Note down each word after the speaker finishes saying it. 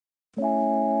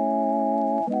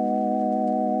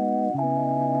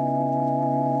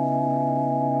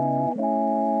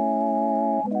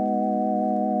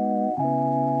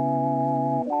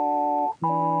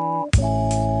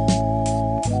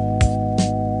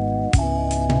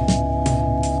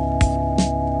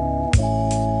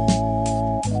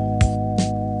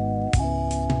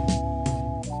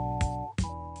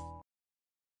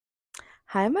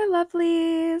Hi, my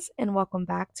lovelies, and welcome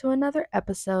back to another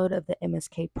episode of the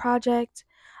MSK Project.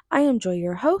 I am Joy,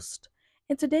 your host,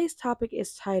 and today's topic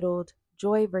is titled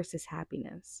Joy versus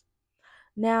Happiness.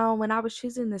 Now, when I was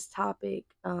choosing this topic,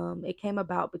 it came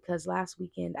about because last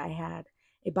weekend I had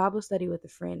a Bible study with a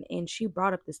friend, and she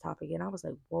brought up this topic, and I was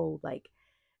like, whoa, like,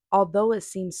 although it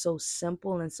seems so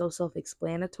simple and so self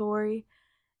explanatory,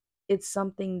 it's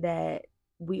something that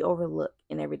we overlook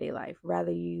in everyday life.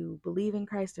 Rather you believe in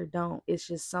Christ or don't, it's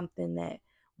just something that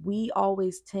we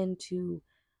always tend to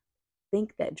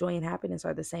think that joy and happiness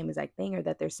are the same exact thing or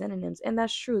that they're synonyms, and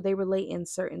that's true. They relate in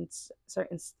certain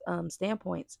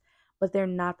standpoints, but they're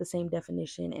not the same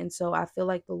definition. And so I feel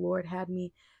like the Lord had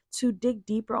me to dig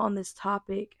deeper on this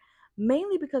topic,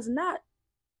 mainly because not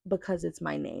because it's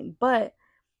my name, but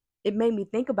it made me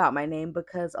think about my name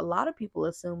because a lot of people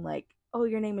assume like, oh,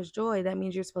 your name is Joy, that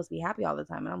means you're supposed to be happy all the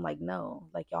time. And I'm like, no,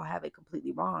 like y'all have it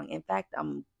completely wrong. In fact,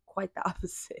 I'm quite the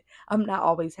opposite. I'm not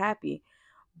always happy,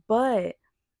 but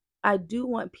I do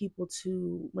want people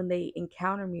to, when they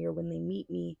encounter me or when they meet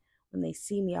me, when they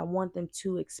see me, I want them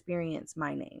to experience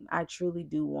my name. I truly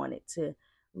do want it to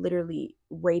literally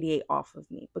radiate off of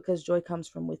me because joy comes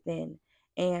from within.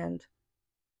 And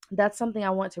that's something I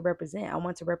want to represent. I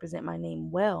want to represent my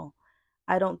name well.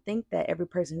 I don't think that every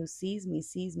person who sees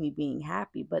me being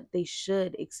happy, but they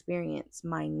should experience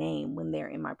my name when they're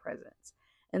in my presence.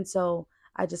 And so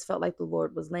I just felt like the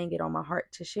Lord was laying it on my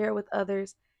heart to share with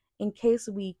others in case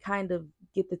we kind of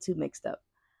get the two mixed up.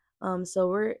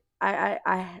 So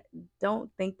I don't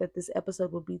think that this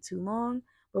episode will be too long,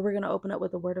 but we're gonna open up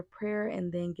with a word of prayer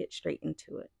and then get straight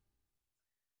into it.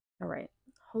 All right.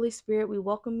 Holy Spirit, we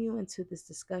welcome you into this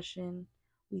discussion.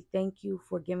 We thank you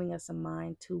for giving us a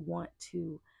mind to want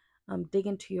to dig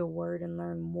into your word and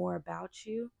learn more about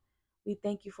you. We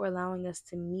thank you for allowing us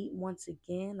to meet once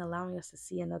again, allowing us to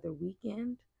see another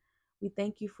weekend. We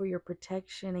thank you for your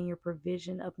protection and your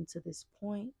provision up until this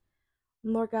point.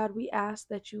 Lord God, we ask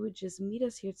that you would just meet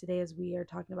us here today as we are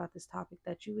talking about this topic,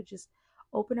 that you would just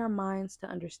open our minds to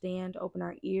understand, open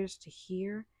our ears to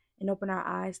hear, and open our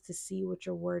eyes to see what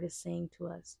your word is saying to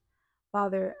us.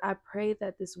 Father, I pray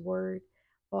that this word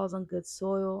falls on good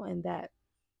soil and that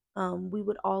we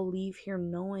would all leave here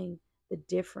knowing the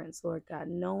difference, Lord God,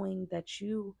 knowing that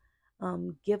you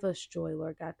give us joy,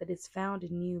 Lord God, that it's found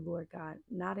in you, Lord God,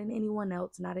 not in anyone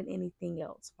else, not in anything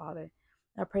else, Father.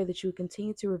 I pray that you would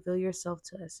continue to reveal yourself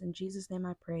to us. In Jesus' name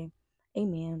I pray.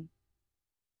 Amen.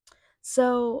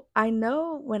 So I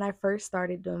know when I first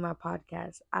started doing my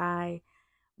podcast, I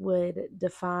would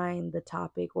define the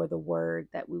topic or the word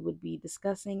that we would be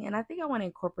discussing. And I think I want to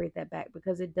incorporate that back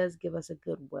because it does give us a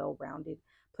good, well rounded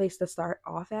place to start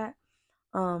off at.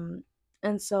 Um,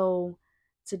 and so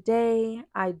today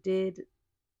I did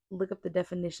look up the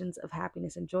definitions of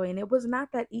happiness and joy, and it was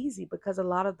not that easy because a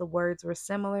lot of the words were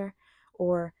similar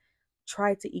or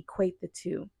tried to equate the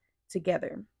two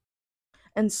together.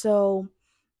 And so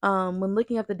when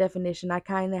looking up the definition, I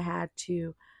kind of had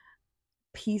to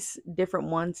piece different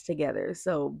ones together.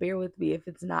 So bear with me if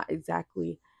it's not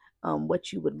exactly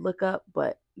what you would look up,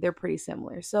 but they're pretty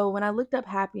similar. So when I looked up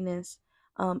happiness,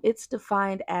 it's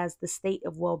defined as the state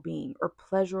of well being or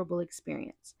pleasurable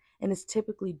experience, and it's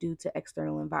typically due to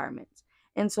external environments.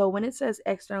 And so when it says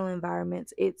external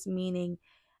environments, it's meaning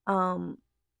um,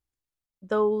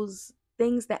 those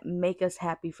things that make us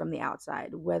happy from the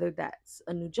outside, whether that's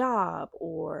a new job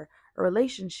or a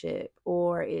relationship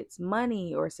or it's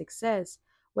money or success,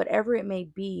 whatever it may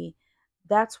be,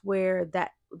 that's where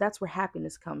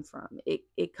happiness comes from.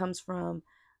 It comes from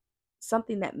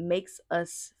something that makes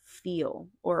us feel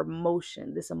or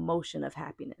emotion, this emotion of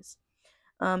happiness.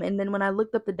 And then when I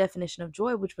looked up the definition of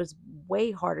joy, which was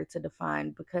way harder to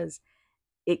define because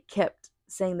it kept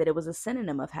saying that it was a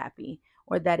synonym of happy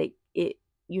or that it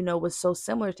was so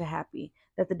similar to happy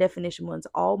that the definition was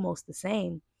almost the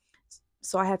same.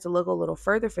 So I had to look a little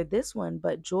further for this one,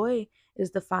 but joy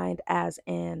is defined as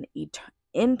an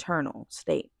internal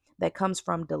state that comes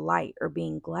from delight or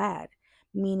being glad,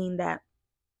 meaning that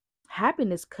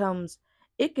happiness comes,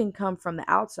 it can come from the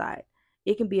outside.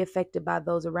 It can be affected by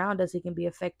those around us. It can be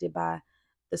affected by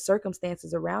the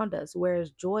circumstances around us,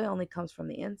 whereas joy only comes from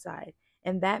the inside.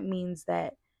 And that means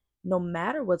that no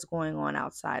matter what's going on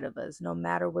outside of us, no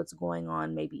matter what's going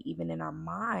on, maybe even in our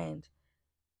mind,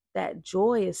 that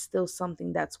joy is still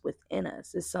something that's within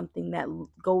us. It's something that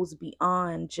goes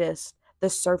beyond just the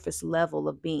surface level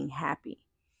of being happy.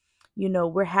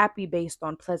 We're happy based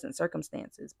on pleasant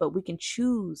circumstances, but we can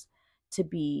choose to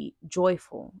be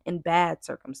joyful in bad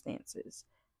circumstances.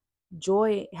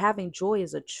 Having joy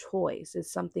is a choice.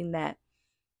 It's something that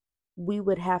we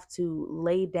would have to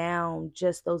lay down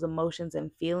just those emotions and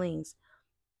feelings,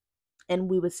 and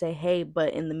we would say, hey,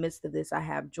 but in the midst of this, I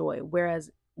have joy.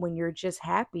 Whereas when you're just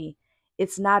happy,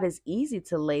 it's not as easy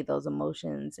to lay those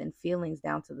emotions and feelings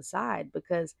down to the side,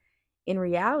 because in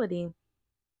reality,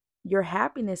 your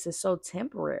happiness is so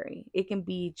temporary. It can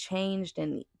be changed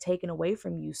and taken away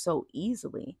from you so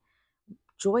easily.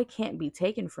 Joy can't be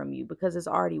taken from you because it's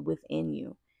already within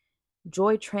you.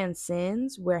 Joy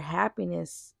transcends, where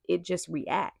happiness, it just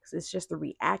reacts. It's just a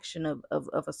reaction of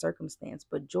a circumstance.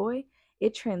 But joy,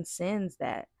 it transcends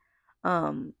that.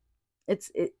 Um,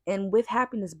 and with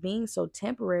happiness being so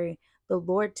temporary, the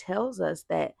Lord tells us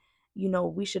that,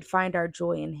 we should find our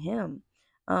joy in Him.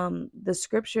 The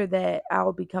scripture that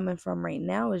I'll be coming from right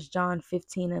now is John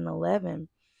 15:11.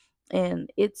 And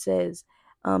it says,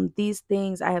 these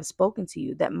things I have spoken to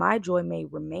you, that my joy may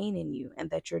remain in you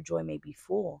and that your joy may be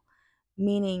full.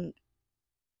 Meaning,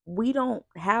 we don't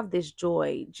have this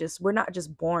joy, we're not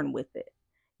just born with it.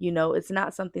 It's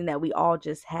not something that we all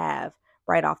just have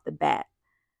right off the bat.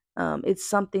 It's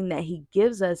something that He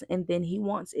gives us, and then He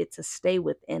wants it to stay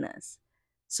within us.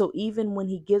 So even when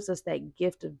He gives us that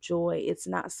gift of joy, it's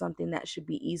not something that should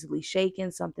be easily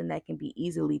shaken, something that can be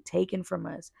easily taken from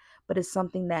us, but it's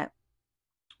something that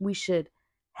we should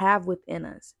have within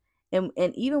us. And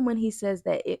even when He says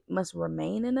that it must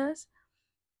remain in us,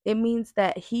 it means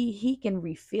that he can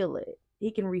refill it.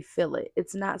 He can refill it.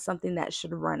 It's not something that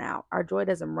should run out. Our joy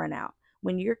doesn't run out.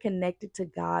 When you're connected to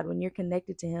God, when you're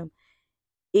connected to Him,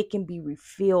 it can be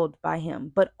refilled by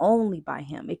Him, but only by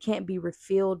Him. It can't be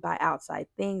refilled by outside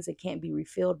things. It can't be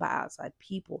refilled by outside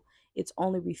people. It's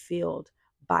only refilled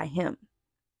by Him.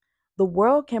 The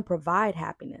world can provide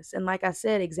happiness. And like I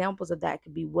said, examples of that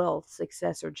could be wealth,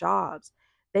 success, or jobs.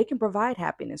 They can provide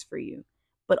happiness for you,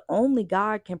 but only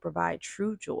God can provide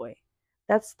true joy.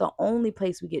 That's the only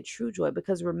place we get true joy,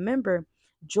 because remember,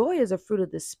 joy is a fruit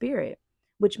of the Spirit,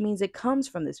 which means it comes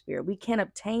from the Spirit. We can't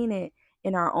obtain it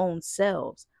in our own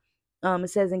selves. It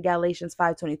says in Galatians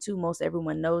 5:22, most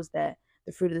everyone knows that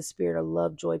the fruit of the Spirit are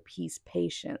love, joy, peace,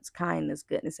 patience, kindness,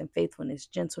 goodness, and faithfulness,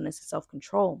 gentleness, and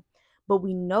self-control. But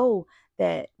we know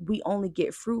that we only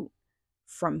get fruit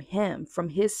from Him, from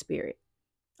His Spirit.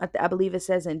 I believe it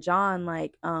says in John,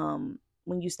 like,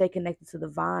 when you stay connected to the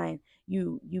vine,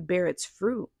 you bear its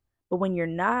fruit. But when you're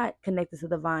not connected to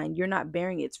the vine, you're not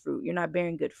bearing its fruit. You're not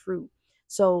bearing good fruit.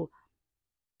 So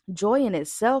joy in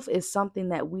itself is something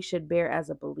that we should bear as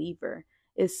a believer.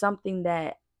 It's something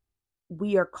that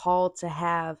we are called to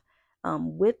have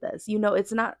with us.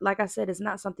 It's not, like I said, it's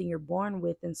not something you're born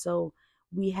with. And so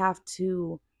we have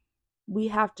to we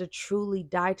have to truly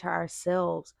die to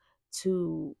ourselves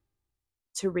to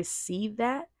receive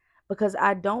that, because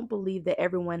I don't believe that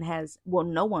everyone has, well,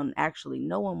 no one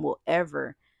will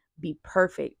ever be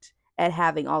perfect at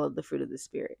having all of the fruit of the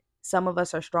Spirit. Some of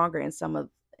us are stronger, and some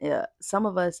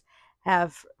of us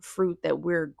have fruit that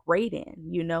we're great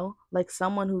in, like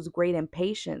someone who's great in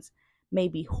patience may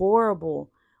be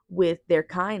horrible with their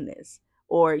kindness,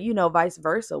 or vice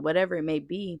versa, whatever it may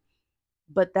be.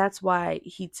 But that's why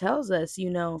He tells us,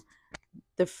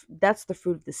 that's the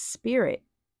fruit of the Spirit,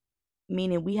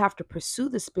 meaning we have to pursue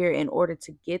the Spirit in order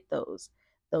to get those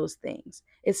things.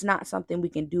 It's not something we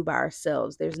can do by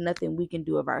ourselves. There's nothing we can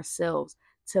do of ourselves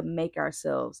to make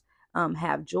ourselves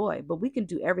have joy, but we can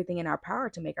do everything in our power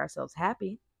to make ourselves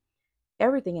happy.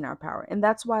 Everything in our power. And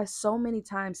that's why so many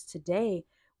times today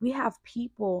we have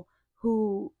people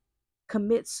who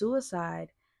commit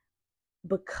suicide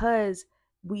because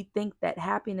we think that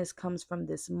happiness comes from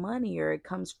this money, or it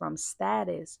comes from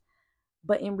status.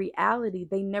 But in reality,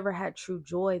 they never had true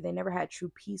joy. They never had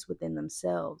true peace within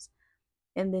themselves.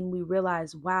 And then we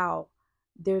realize, wow,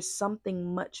 there's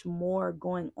something much more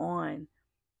going on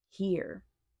here.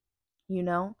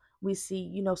 We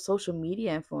see, social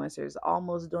media influencers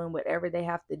almost doing whatever they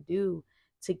have to do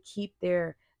to keep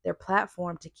their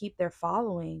platform, to keep their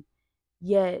following.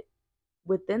 Yet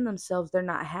within themselves, they're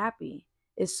not happy.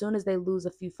 As soon as they lose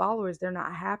a few followers, they're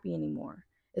not happy anymore.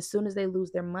 As soon as they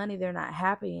lose their money, they're not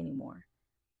happy anymore.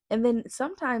 And then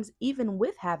sometimes, even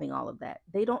with having all of that,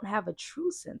 they don't have a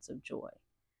true sense of joy.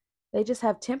 They just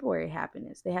have temporary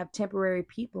happiness. They have temporary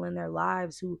people in their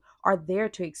lives who are there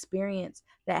to experience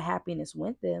that happiness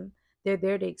with them. They're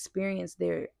there to experience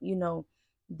their,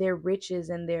 their riches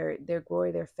and their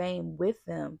glory, their fame with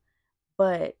them.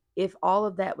 But if all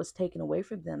of that was taken away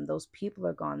from them, those people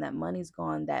are gone, that money's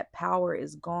gone, that power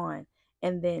is gone,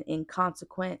 and then in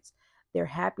consequence, their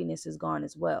happiness is gone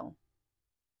as well.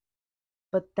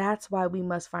 But that's why we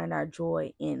must find our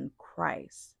joy in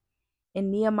Christ.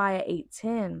 In Nehemiah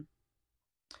 8:10,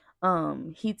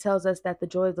 he tells us that the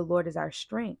joy of the Lord is our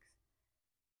strength.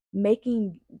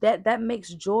 Making that makes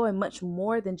joy much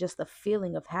more than just a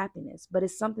feeling of happiness, but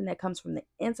it's something that comes from the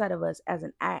inside of us as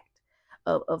an act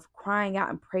of crying out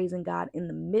and praising God in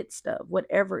the midst of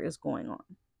whatever is going on.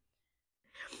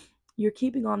 You're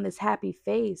keeping on this happy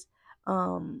face,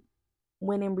 um,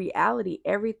 when in reality,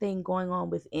 everything going on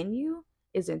within you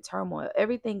is in turmoil.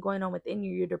 Everything going on within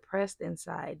you, you're depressed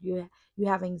inside. You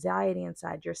have anxiety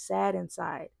inside. You're sad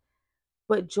inside.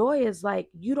 But joy is like,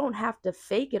 you don't have to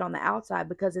fake it on the outside,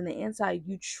 because in the inside,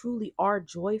 you truly are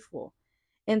joyful.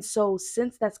 And so,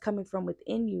 since that's coming from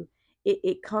within you,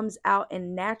 it comes out,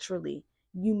 and naturally,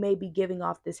 you may be giving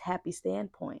off this happy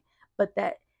standpoint. But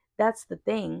that's the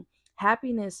thing.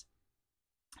 Happiness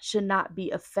should not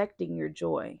be affecting your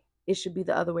joy. It should be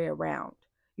the other way around.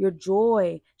 Your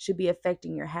joy should be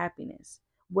affecting your happiness.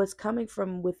 What's coming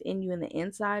from within you in the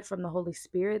inside, from the Holy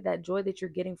Spirit, that joy that you're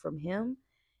getting from Him,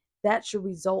 that should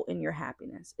result in your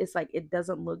happiness. It's like, it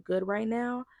doesn't look good right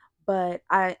now, but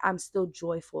I'm still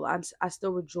joyful. I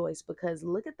still rejoice, because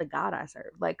look at the God I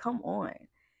serve. Like, come on.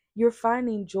 You're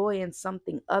finding joy in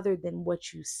something other than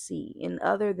what you see, and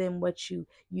other than what you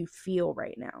feel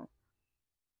right now.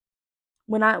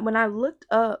 When I looked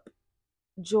up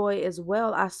joy as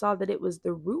well, I saw that it was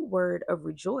the root word of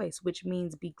rejoice, which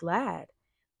means be glad.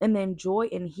 And then joy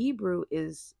in Hebrew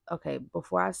is, okay,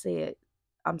 before I say it,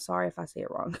 I'm sorry if I say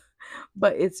it wrong,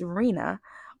 but it's Rena,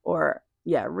 or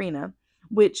yeah, Rena,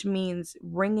 which means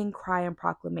ringing cry and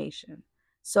proclamation.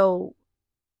 So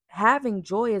having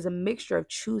joy is a mixture of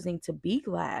choosing to be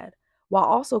glad while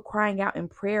also crying out in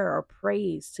prayer or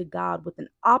praise to God with an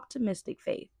optimistic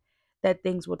faith that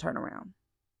things will turn around.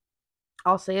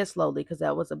 I'll say it slowly because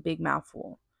that was a big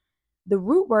mouthful. The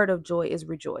root word of joy is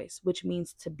rejoice, which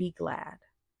means to be glad.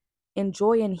 And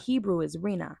joy in Hebrew is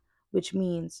rena, which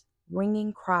means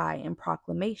ringing cry and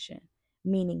proclamation,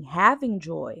 meaning having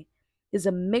joy is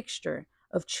a mixture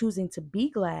of choosing to be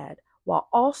glad while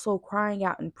also crying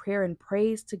out in prayer and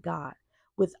praise to God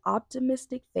with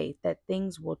optimistic faith that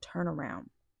things will turn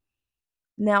around.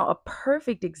 Now, a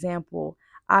perfect example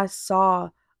I saw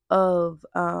of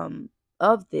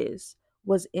this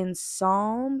was in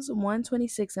Psalms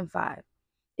 126:5.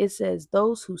 It says,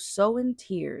 "Those who sow in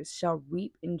tears shall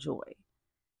reap in joy."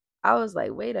 I was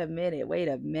like, wait a minute, wait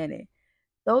a minute.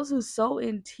 Those who sow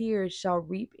in tears shall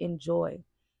reap in joy.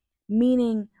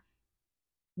 Meaning,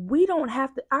 we don't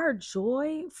have to, our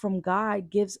joy from God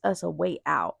gives us a way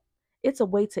out. It's a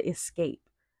way to escape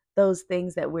those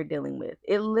things that we're dealing with.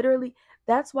 It literally,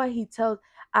 that's why He tells,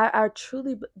 I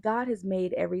truly, God has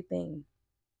made everything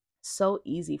so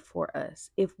easy for us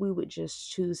if we would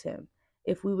just choose Him,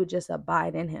 if we would just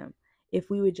abide in Him, if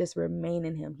we would just remain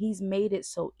in Him. He's made it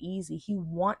so easy. He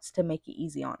wants to make it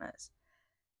easy on us.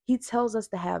 He tells us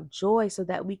to have joy so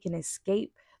that we can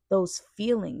escape those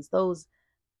feelings, those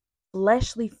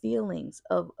fleshly feelings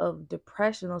of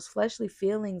depression, those fleshly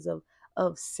feelings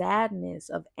of sadness,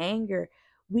 of anger.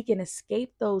 We can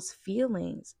escape those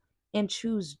feelings and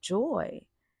choose joy.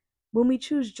 When we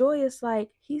choose joy, it's like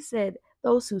He said,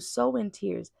 those who sow in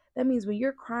tears. That means when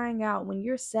you're crying out, when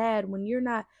you're sad, when you're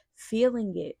not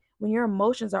feeling it, when your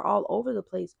emotions are all over the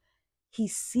place, He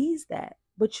sees that,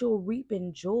 but you'll reap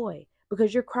in joy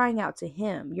because you're crying out to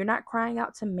Him. You're not crying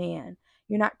out to man.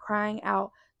 You're not crying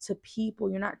out to people.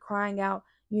 You're not crying out,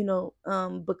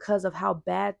 because of how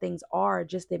bad things are,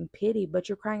 just in pity, but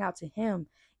you're crying out to Him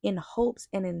in hopes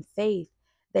and in faith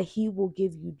that He will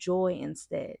give you joy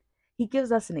instead. He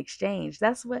gives us an exchange.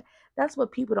 That's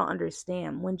what people don't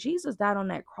understand. When Jesus died on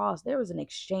that cross, there was an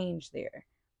exchange there.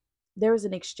 There was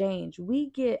an exchange.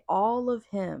 We get all of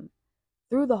Him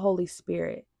through the Holy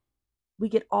Spirit. We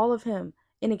get all of Him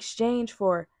in exchange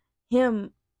for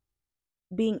Him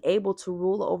being able to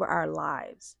rule over our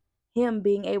lives, Him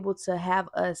being able to have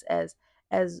us as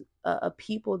a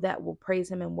people that will praise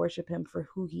Him and worship Him for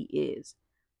who He is.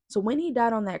 So when He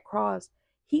died on that cross,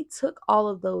 He took all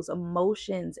of those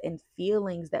emotions and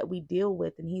feelings that we deal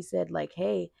with, and He said, like,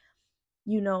 hey,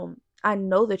 you know, I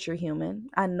know that you're human.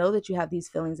 I know that you have these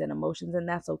feelings and emotions, and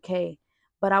that's okay.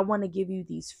 But I want to give you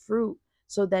these fruit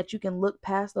so that you can look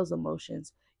past those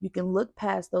emotions. You can look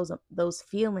past those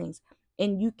feelings,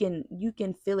 and you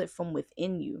can feel it from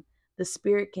within you. The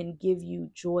Spirit can give you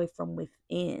joy from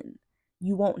within.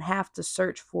 You won't have to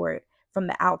search for it from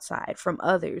the outside, from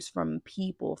others, from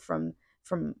people, from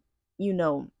you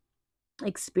know,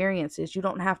 experiences. You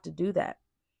don't have to do that.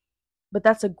 But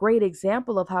that's a great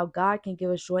example of how God can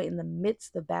give us joy in the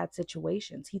midst of bad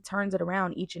situations. He turns it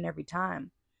around each and every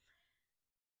time.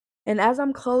 And as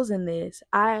I'm closing this,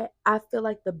 I feel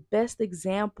like the best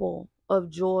example of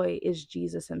joy is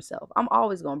Jesus himself. I'm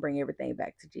always going to bring everything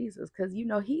back to Jesus cuz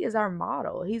he is our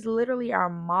model. He's literally our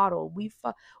model.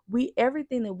 We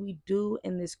everything that we do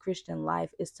in this Christian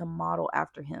life is to model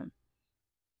after him.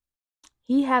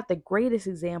 He had the greatest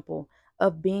example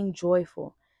of being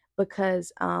joyful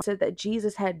because said that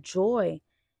Jesus had joy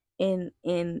in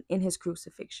his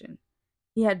crucifixion.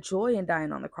 He had joy in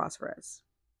dying on the cross for us.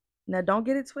 Now don't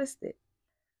get it twisted.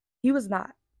 He was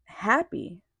not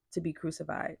happy to be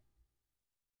crucified.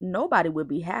 Nobody would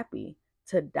be happy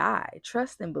to die.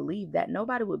 Trust and believe that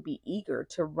nobody would be eager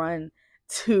to run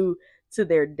to to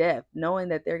their death knowing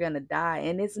that they're going to die,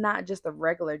 and it's not just a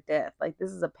regular death. Like,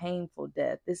 this is a painful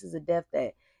death. This is a death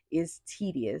that is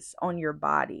tedious on your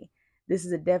body. This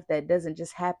is a death that doesn't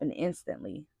just happen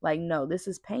instantly. Like, no, this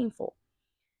is painful.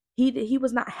 He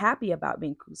was not happy about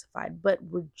being crucified, but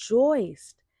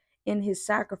rejoiced in his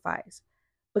sacrifice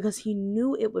because he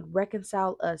knew it would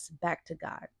reconcile us back to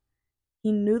God.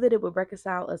 He knew that it would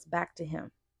reconcile us back to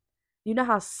him. You know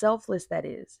how selfless that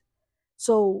is.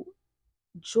 So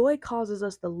joy causes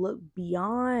us to look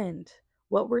beyond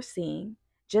what we're seeing,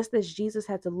 just as Jesus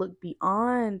had to look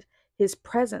beyond his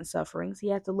present sufferings. He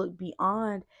had to look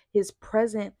beyond his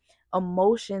present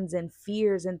emotions and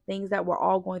fears and things that were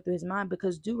all going through his mind.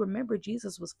 Because do remember,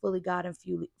 Jesus was fully God and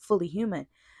fully human,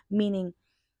 meaning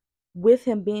with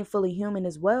him being fully human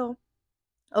as well,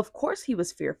 of course he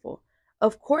was fearful.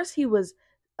 Of course he was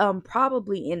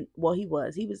probably in well he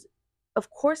was of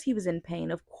course he was in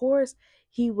pain. Of course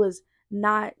he was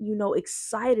not,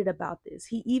 excited about this.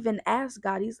 He even asked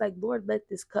God, he's like, Lord, let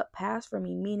this cup pass from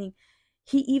me, meaning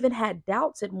he even had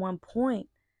doubts at one point.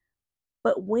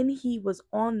 But when he was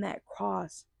on that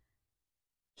cross,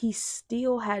 he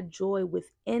still had joy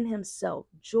within himself.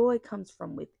 Joy comes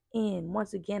from within.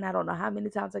 Once again, I don't know how many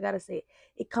times I got to say it.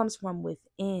 It comes from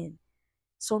within.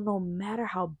 So no matter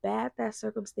how bad that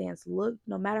circumstance looked,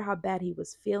 no matter how bad he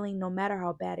was feeling, no matter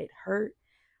how bad it hurt,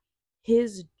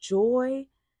 his joy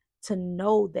to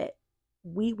know that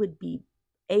we would be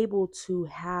able to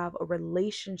have a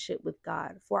relationship with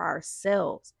God for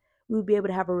ourselves. We would be able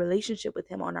to have a relationship with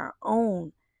him on our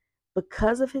own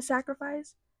because of his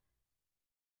sacrifice.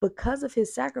 Because of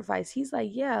his sacrifice, he's like,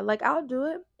 yeah, like, I'll do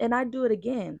it and I do it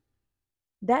again.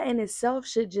 That in itself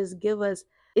should just give us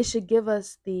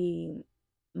the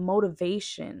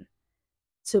motivation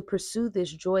to pursue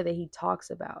this joy that he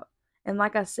talks about. And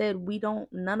like I said,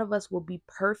 none of us will be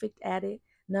perfect at it.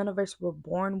 None of us were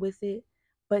born with it,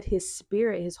 but his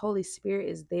spirit, his Holy Spirit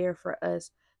is there for us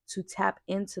to tap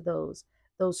into those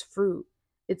fruit.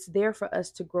 It's there for us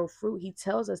to grow fruit. He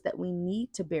tells us that we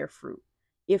need to bear fruit.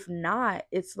 If not,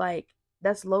 it's like,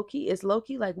 that's low key. It's low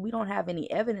key like we don't have any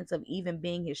evidence of even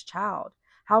being his child.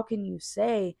 How can you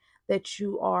say that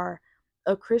you are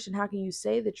a Christian? How can you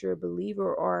say that you're a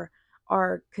believer or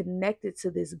are connected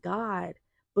to this God,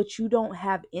 but you don't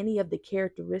have any of the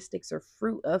characteristics or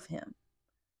fruit of him?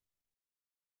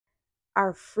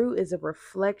 Our fruit is a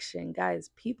reflection,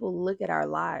 guys. People look at our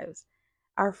lives.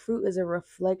 Our fruit is a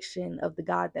reflection of the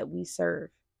God that we serve.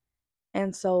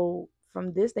 And so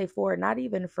from this day forward, not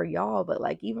even for y'all, but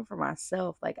like even for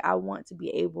myself, like, I want to be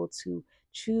able to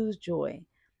choose joy.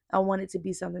 I want it to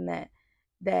be something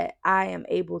that I am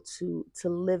able to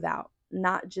live out,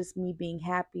 not just me being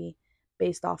happy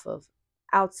based off of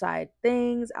outside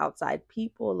things, outside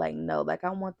people. Like, no, like,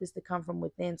 I want this to come from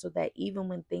within so that even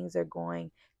when things are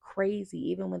going crazy,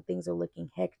 even when things are looking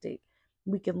hectic,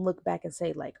 we can look back and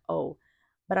say like, oh,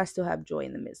 but I still have joy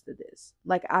in the midst of this.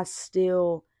 Like, I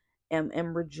still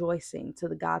am rejoicing to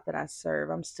the God that I serve.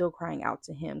 I'm still crying out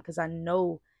to him because I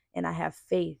know and I have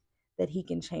faith that he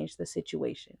can change the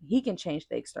situation. He can change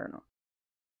the external.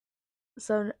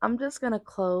 So I'm just gonna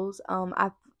close.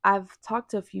 I've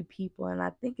talked to a few people and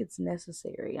I think it's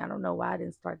necessary. I don't know why I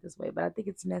didn't start this way, but I think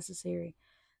it's necessary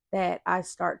that I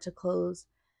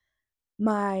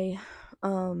my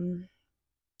um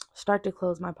start to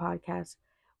close my podcast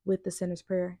with the sinner's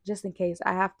prayer, just in case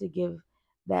I have to give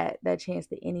that chance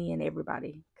to any and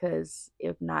everybody, because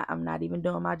if not, I'm not even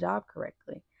doing my job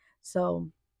correctly. So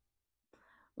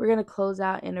we're gonna close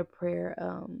out in prayer,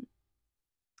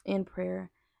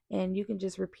 and you can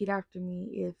just repeat after me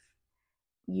if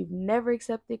you've never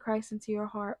accepted Christ into your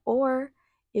heart, or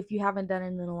if you haven't done it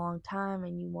in a long time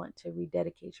and you want to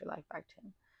rededicate your life back to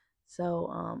him.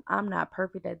 So I'm not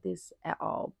perfect at this at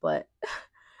all, but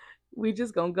We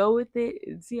just gonna go with it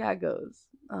and see how it goes.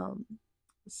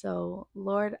 So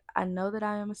Lord, I know that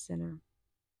I am a sinner.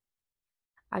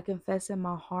 I confess in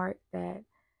my heart that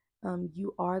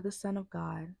you are the Son of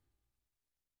God.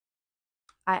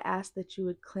 I ask that you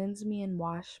would cleanse me and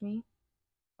wash me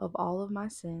of all of my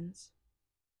sins.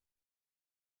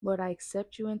 Lord, I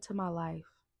accept you into my life.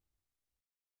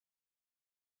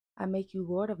 I make you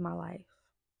Lord of my life.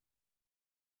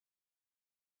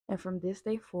 And from this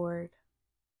day forward,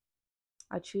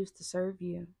 I choose to serve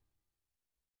you.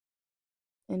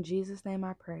 In Jesus' name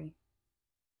I pray.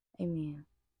 Amen.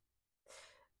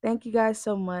 Thank you guys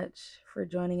so much for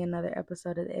joining another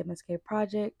episode of the MSK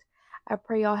Project. I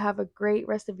pray y'all have a great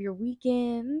rest of your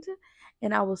weekend,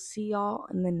 and I will see y'all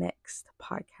in the next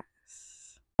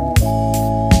podcast.